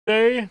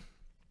Tuesday.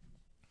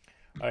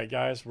 All right,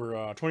 guys, we're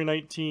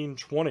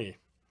 2019-20.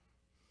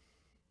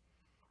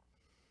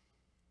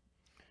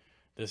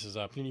 This is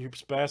Panini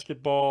Hoops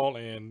Basketball,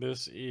 and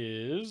this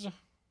is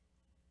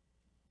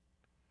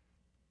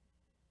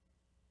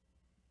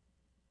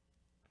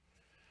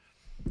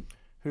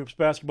Hoops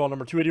Basketball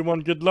number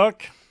 281. Good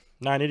luck.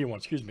 981,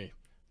 excuse me.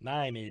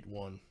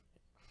 981.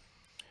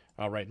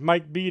 All right,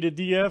 Mike B to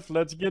DF.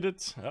 Let's get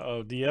it.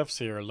 Uh-oh, DF's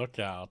here. Look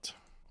out.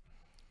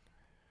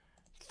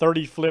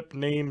 30 flip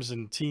names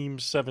and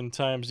teams 7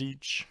 times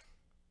each.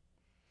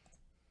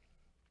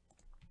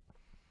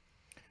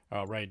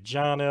 All right,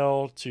 John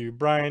L to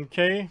Brian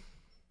K.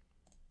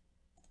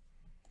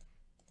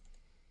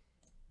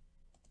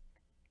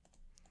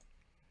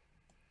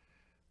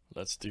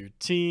 Let's do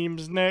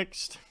teams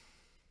next.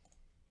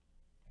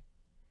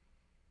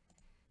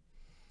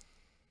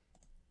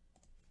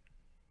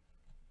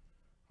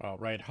 All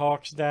right,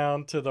 Hawks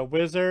down to the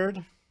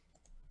Wizard.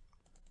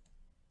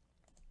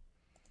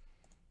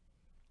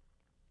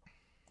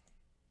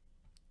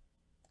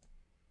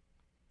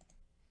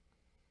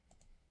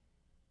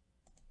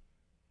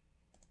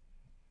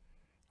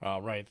 All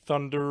right,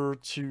 Thunder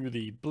to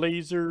the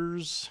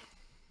Blazers.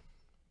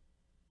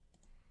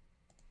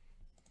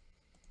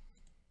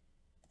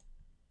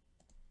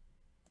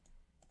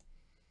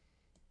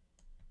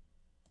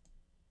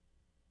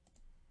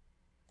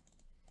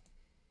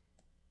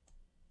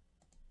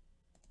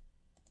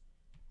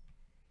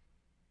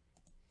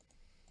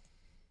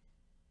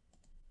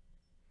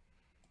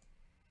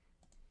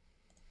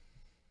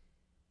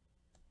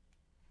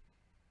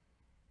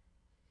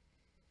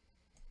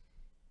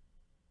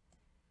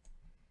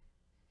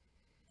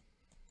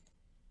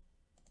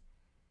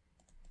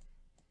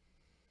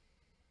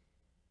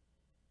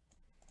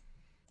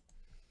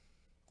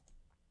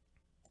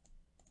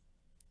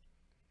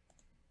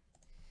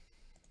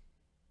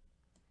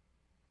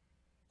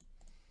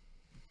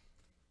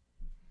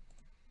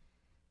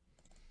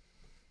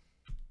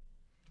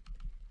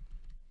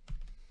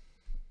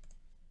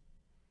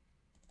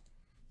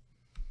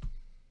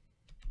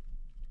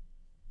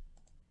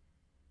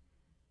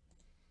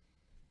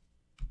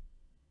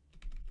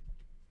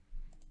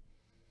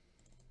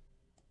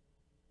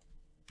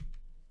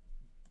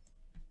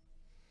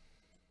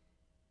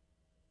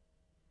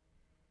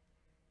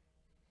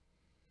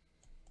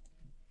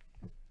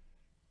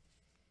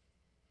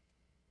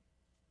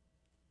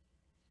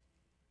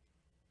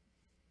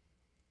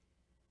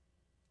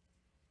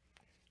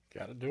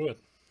 Got to do it.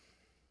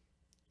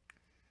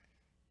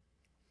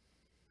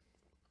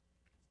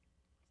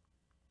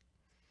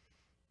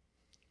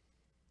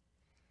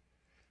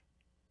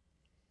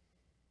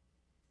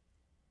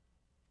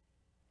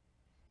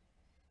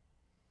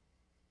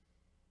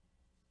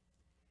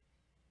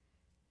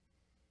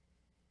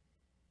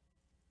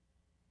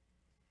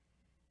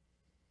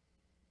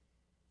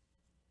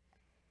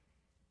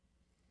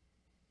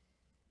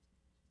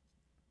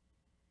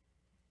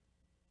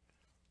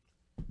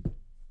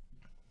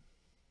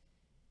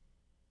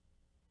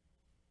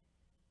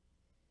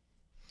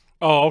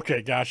 Oh,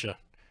 okay, gotcha.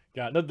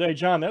 Got it. Hey,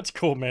 John, that's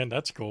cool, man.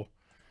 That's cool.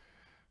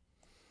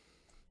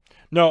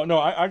 No,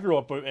 I grew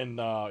up in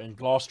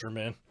Gloucester,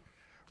 man,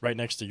 right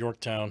next to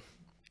Yorktown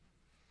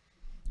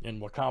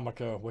in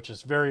Wacomico, which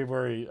is very,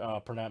 very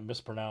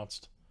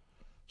mispronounced.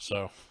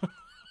 So,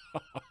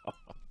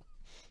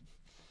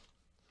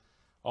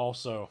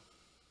 also,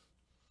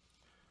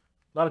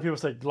 a lot of people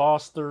say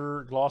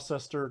Gloucester,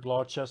 Gloucester,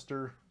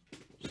 Gloucester.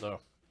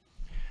 So,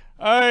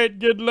 all right,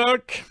 good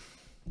luck.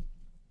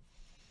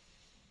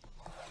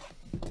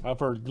 I've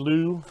heard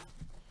glue.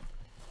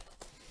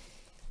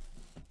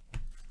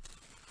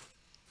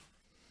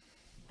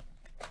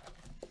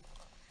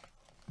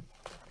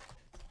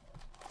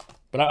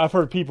 But I've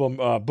heard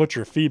people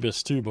butcher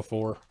Phoebus too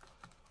before,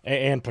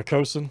 and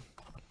Picosin.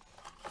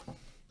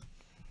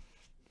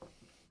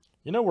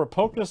 You know where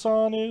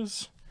Pocason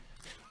is?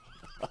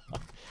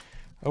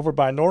 Over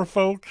by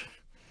Norfolk.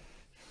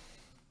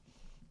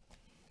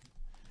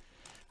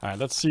 All right,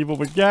 let's see what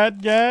we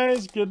got,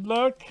 guys. Good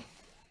luck.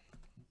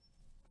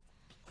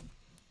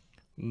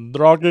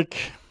 Dragic.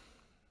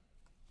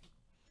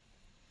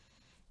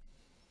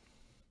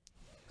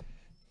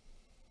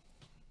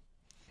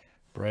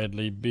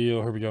 Bradley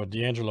Beal. Here we go.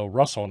 D'Angelo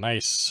Russell.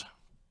 Nice.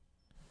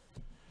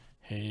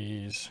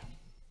 Hayes.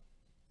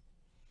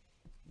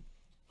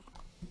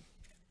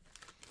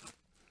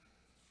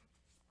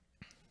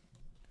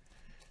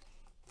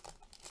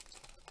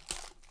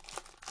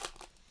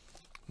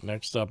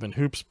 Next up in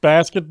Hoops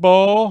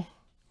Basketball.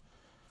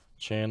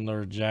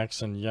 Chandler,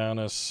 Jackson,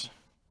 Giannis,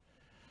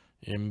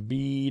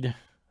 Embiid.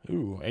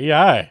 Ooh,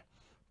 AI.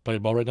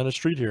 Played ball right down the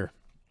street here.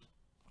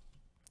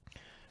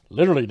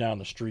 Literally down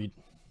the street.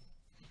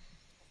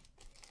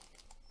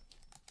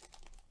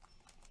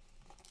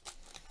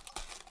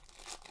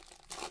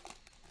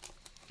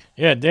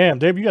 Yeah, damn,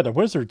 Dave, you got the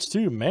Wizards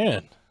too,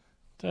 man.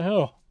 What the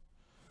hell?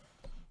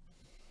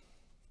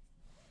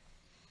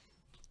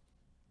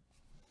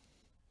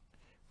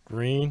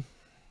 Green.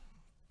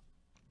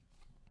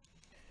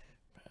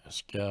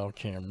 Pascal,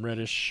 Cam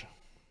Reddish.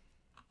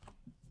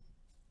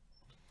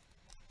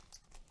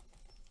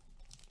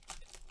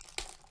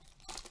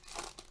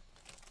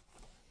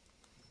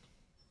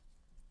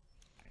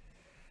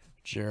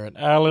 Jarrett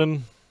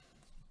Allen.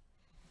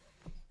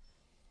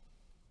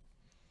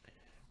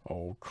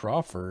 Oh,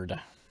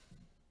 Crawford.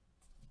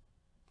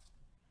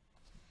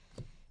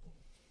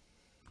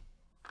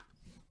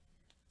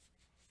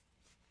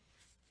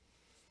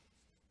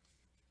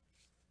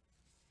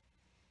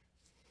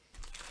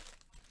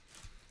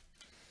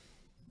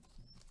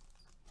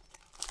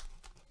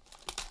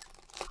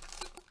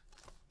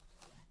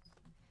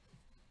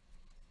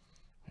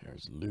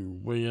 There's Lou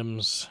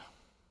Williams.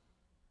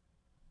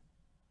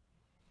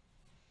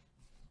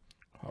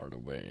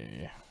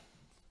 Hardaway.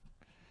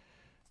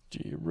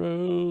 D.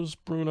 Rose,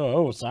 Bruno.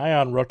 Oh,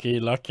 Zion rookie.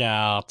 Look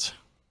out.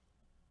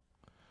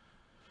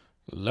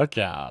 Look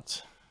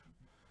out.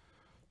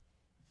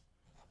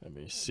 Let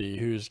me see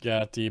who's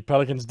got the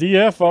Pelicans.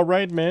 DF. All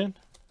right, man.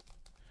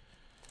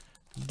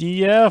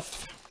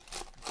 DF.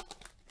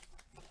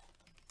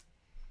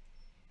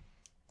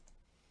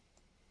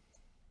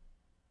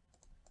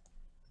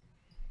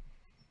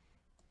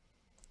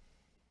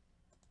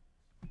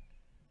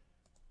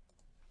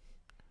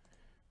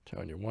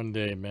 Telling you, one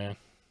day, man.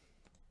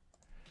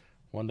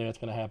 One day it's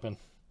going to happen.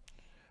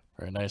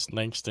 Very nice.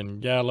 Langston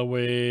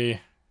Galloway.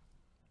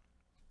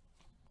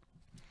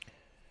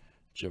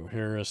 Joe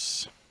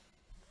Harris.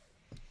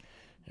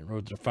 And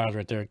Road to the Finals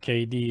right there.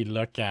 KD,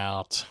 look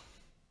out.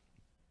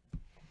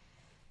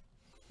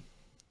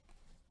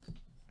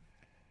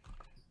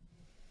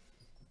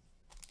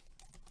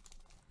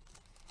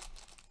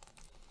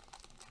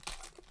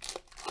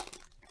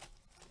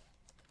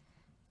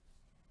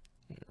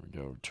 There we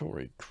go.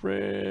 Torrey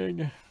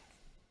Craig.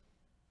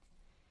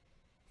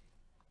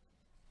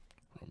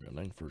 Romeo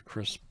Langford,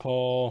 Chris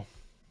Paul.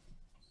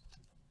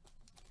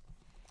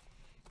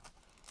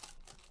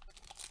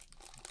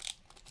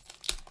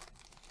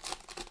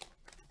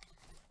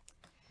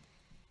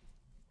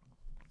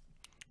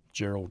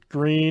 Gerald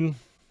Green.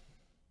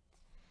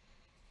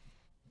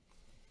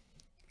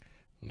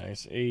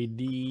 Nice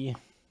AD.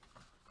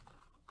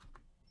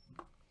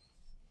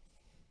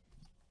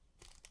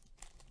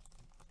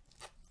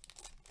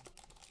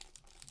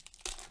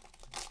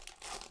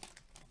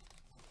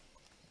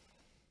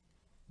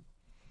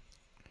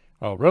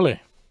 Oh, really?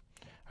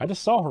 I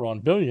just saw her on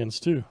Billions,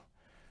 too.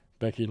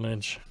 Becky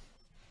Lynch.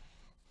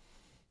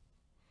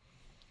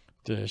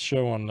 The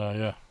show on,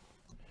 yeah.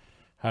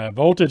 High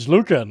Voltage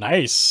Luca.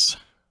 Nice.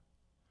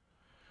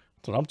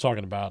 That's what I'm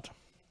talking about.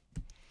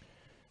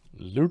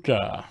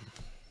 Luca.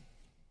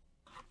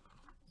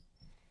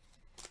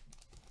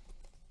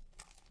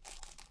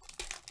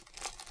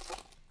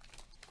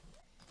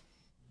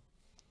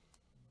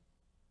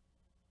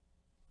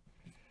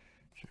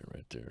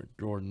 Right there.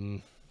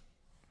 Gordon.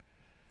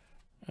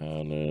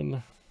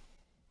 Allen.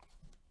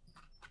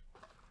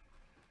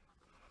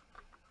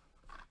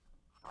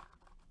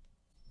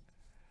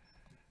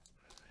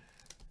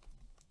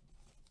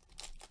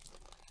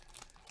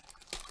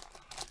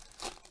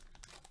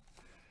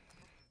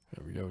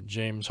 There we go.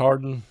 James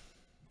Harden.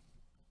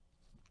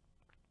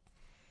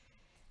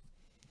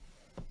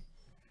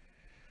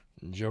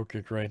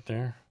 Jokic right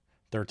there.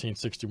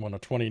 1361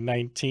 of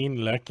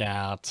 2019. Look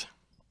out.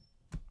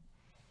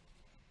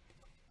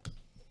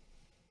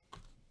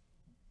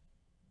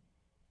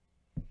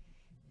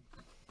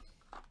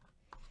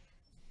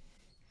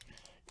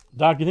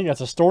 Doc, you think that's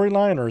a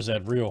storyline or is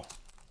that real?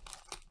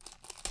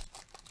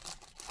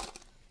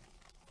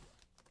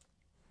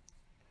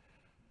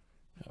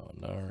 Oh,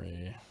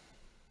 Nari.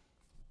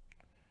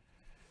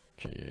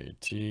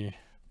 KAT.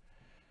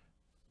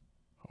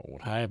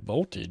 Old High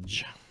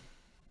Voltage.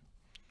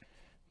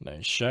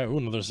 Nice shot. Ooh,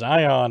 another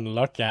Zion.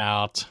 Look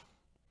out.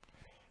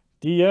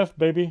 DF,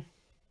 baby.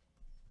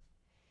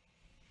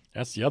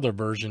 That's the other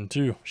version,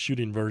 too.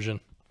 Shooting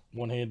version.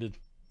 One-handed.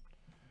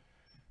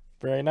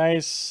 Very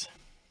nice.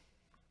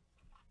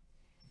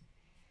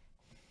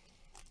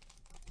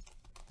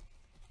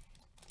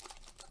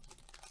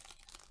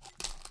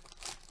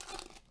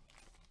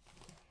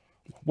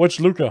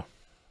 Which Luca?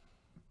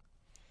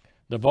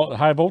 The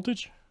high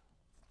voltage?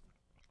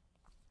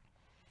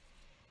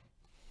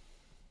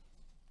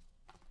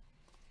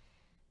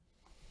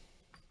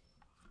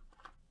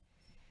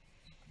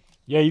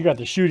 Yeah, you got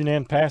the shooting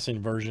and passing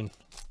version.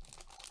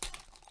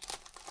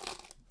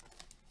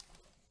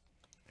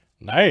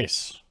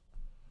 Nice.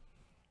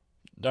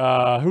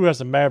 Who has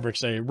the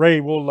Mavericks? Hey,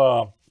 Ray,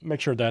 we'll make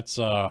sure that's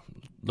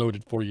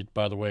loaded for you,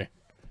 by the way.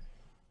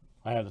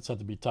 I have it set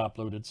to be top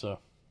loaded, so.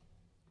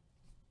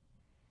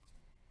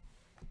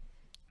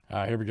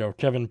 Here we go.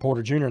 Kevin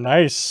Porter Jr.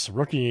 Nice.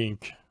 Rookie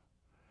ink.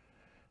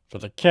 For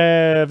the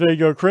Cavs. There you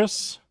go,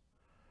 Chris.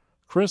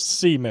 Chris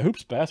C. Man,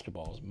 Hoops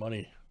basketball is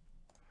money.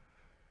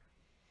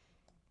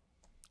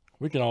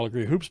 We can all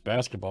agree Hoops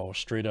basketball is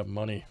straight up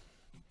money.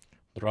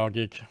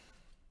 Dragic.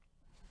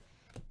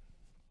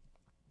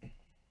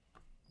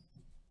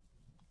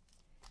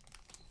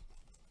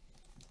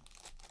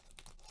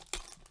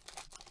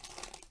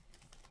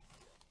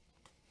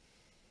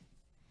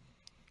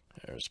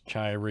 There's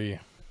Kyrie.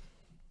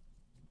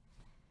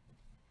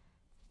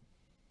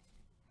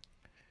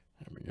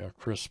 There we go.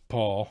 Chris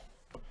Paul.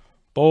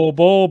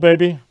 Bowl,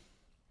 baby.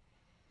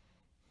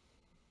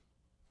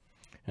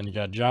 And you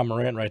got John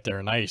Morant right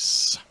there.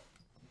 Nice.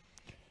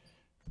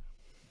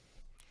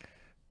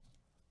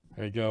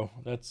 There you go.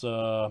 That's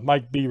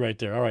Mike B right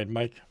there. All right,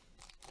 Mike.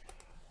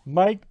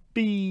 Mike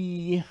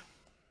B.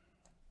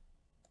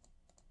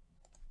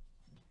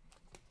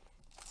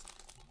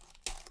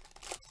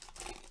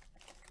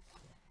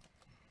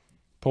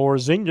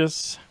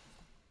 Porzingis.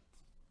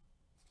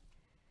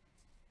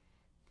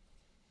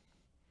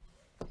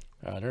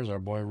 There's our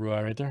boy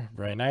Rui right there.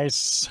 Very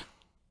nice.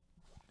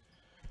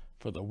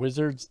 For the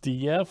Wizards,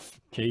 DF,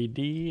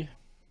 KD.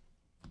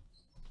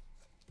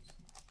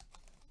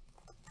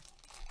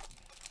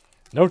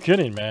 No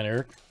kidding, man,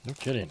 Eric. No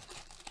kidding.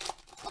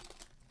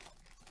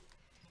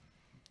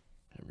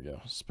 Here we go.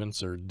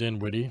 Spencer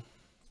Dinwiddie.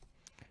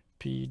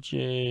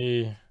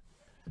 PJ.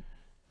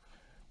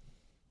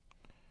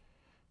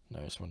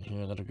 Nice one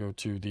here. That'll go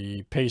to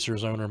the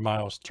Pacers owner,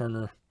 Miles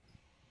Turner.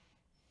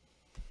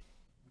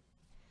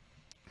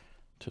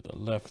 To the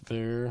left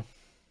there.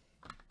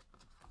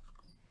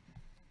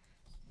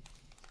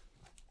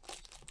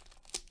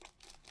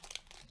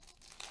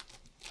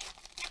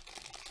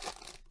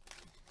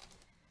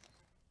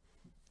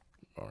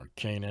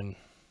 Arcanen.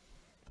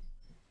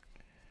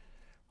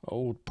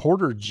 Old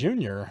Porter Jr.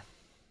 Here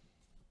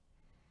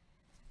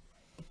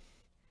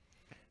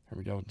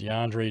we go.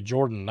 DeAndre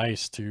Jordan.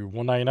 Nice to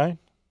 199.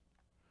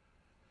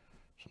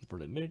 For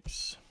the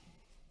Knicks.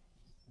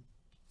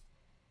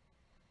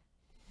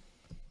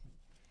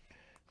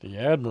 The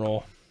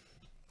Admiral.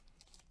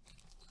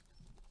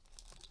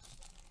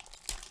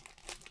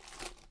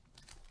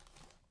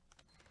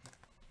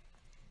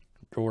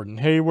 Gordon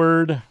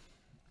Hayward.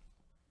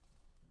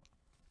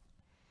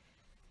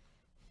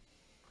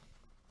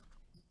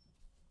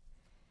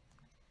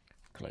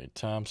 Klay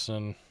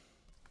Thompson.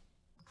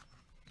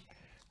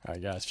 All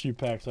right, guys. A few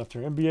packs left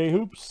here. NBA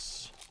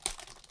hoops.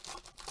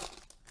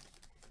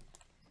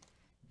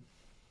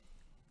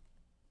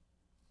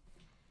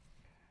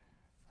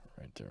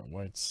 Right there,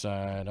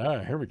 Whiteside. All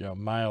right, here we go.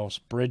 Miles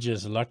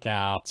Bridges, look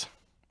out.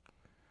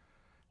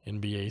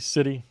 NBA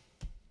City.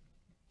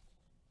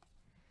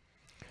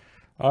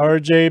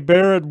 RJ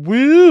Barrett,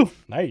 woo!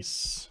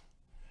 Nice.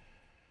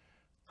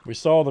 We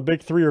saw the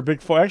big three or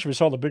big four. Actually, we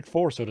saw the big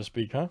four, so to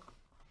speak, huh?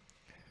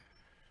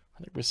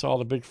 I think we saw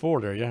the big four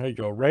there. Yeah, here you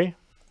go. Ray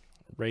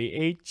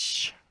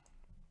H.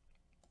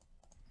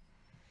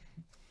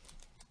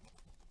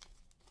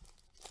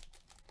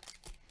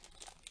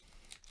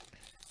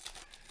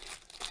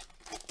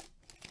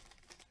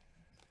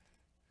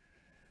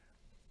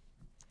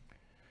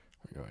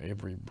 There we go.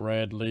 Avery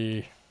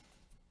Bradley.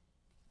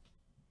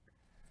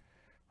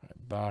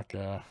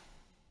 Ibaka.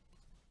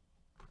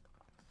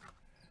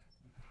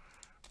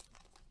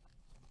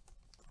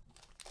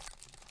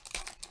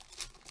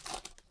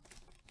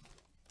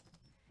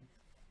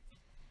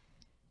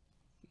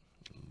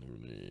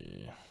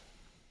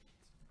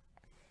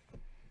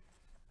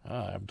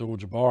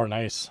 Abdul-Jabbar,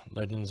 nice.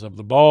 Legends of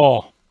the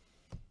Ball.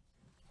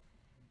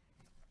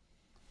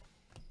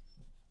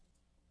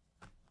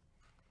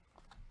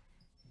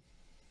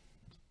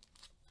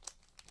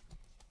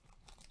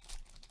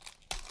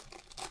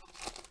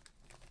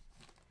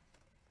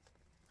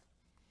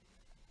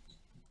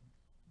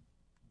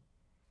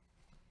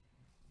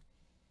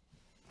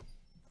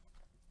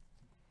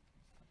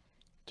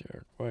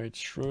 Derek White,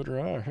 Schroeder.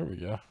 Oh, here we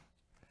go.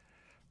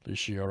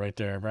 Lucio right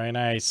there. Very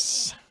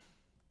nice.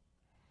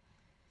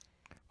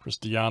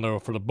 Cristiano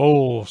for the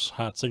Bulls.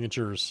 Hot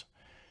signatures.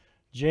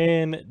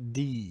 Jan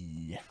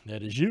D.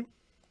 That is you.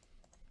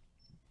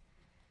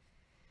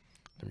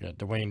 We got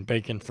Dwayne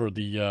Bacon for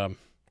the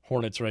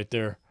Hornets right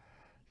there.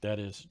 That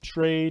is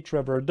Trey.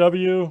 Trevor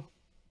W.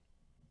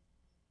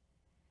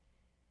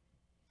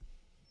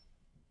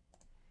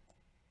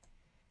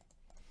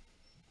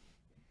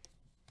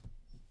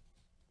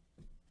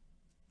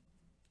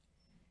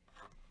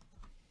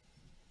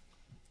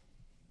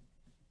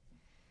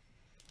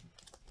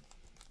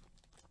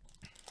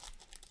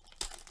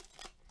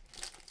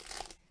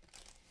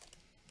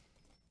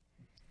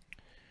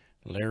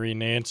 Larry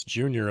Nance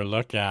Jr.,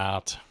 look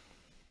out.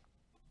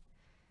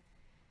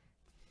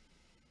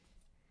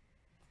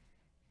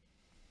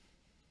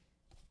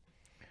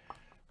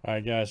 All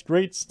right, guys,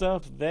 great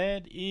stuff.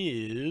 That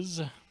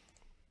is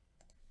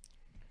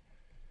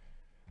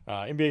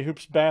NBA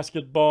Hoops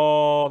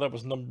Basketball. That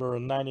was number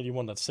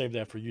 981. Let's save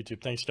that for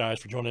YouTube. Thanks, guys,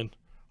 for joining.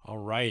 All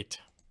right.